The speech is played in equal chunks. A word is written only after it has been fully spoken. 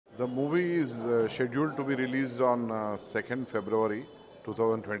The movie is scheduled to be released on 2nd February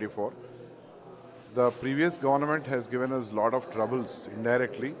 2024. The previous government has given us a lot of troubles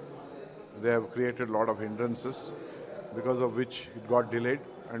indirectly. They have created a lot of hindrances because of which it got delayed,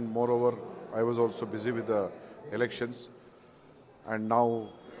 and moreover I was also busy with the elections, and now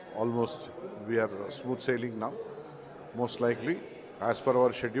almost we are smooth sailing now. Most likely, as per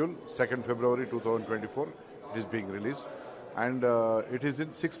our schedule, 2nd February 2024 it is being released, and it is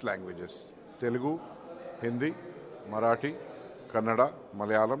in 6 languages: Telugu, Hindi, Marathi, Kannada,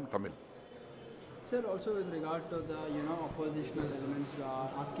 Malayalam, Tamil. Sir, also with regard to the oppositional elements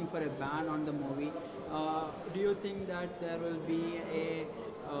asking for a ban on the movie, do you think that there will be a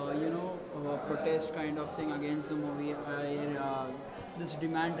protest kind of thing against the movie, this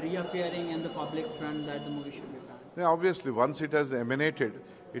demand reappearing in the public front that the movie should be banned? Yeah, obviously, once it has emanated,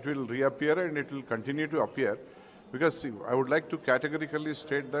 it will reappear and it will continue to appear. Because see, I would like to categorically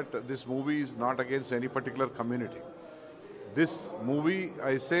state that this movie is not against any particular community. This movie,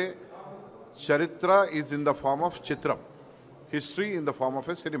 I say, Charitra is in the form of Chitram, history in the form of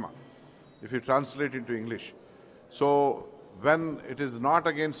a cinema, if you translate into English. So, when it is not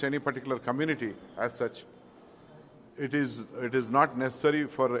against any particular community as such, it is not necessary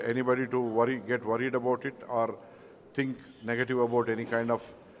for anybody to get worried about it or think negative about any kind of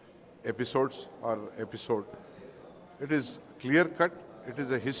episodes or episode. It is clear cut. It is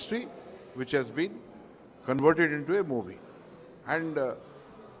a history which has been converted into a movie. And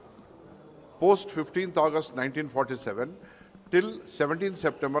post 15th August 1947 till 17th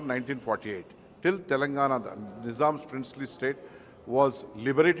September 1948, till Telangana, the Nizam's princely state, was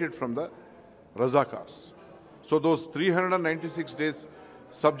liberated from the Razakars. So those 396 days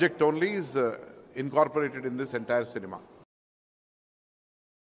subject only is incorporated in this entire cinema.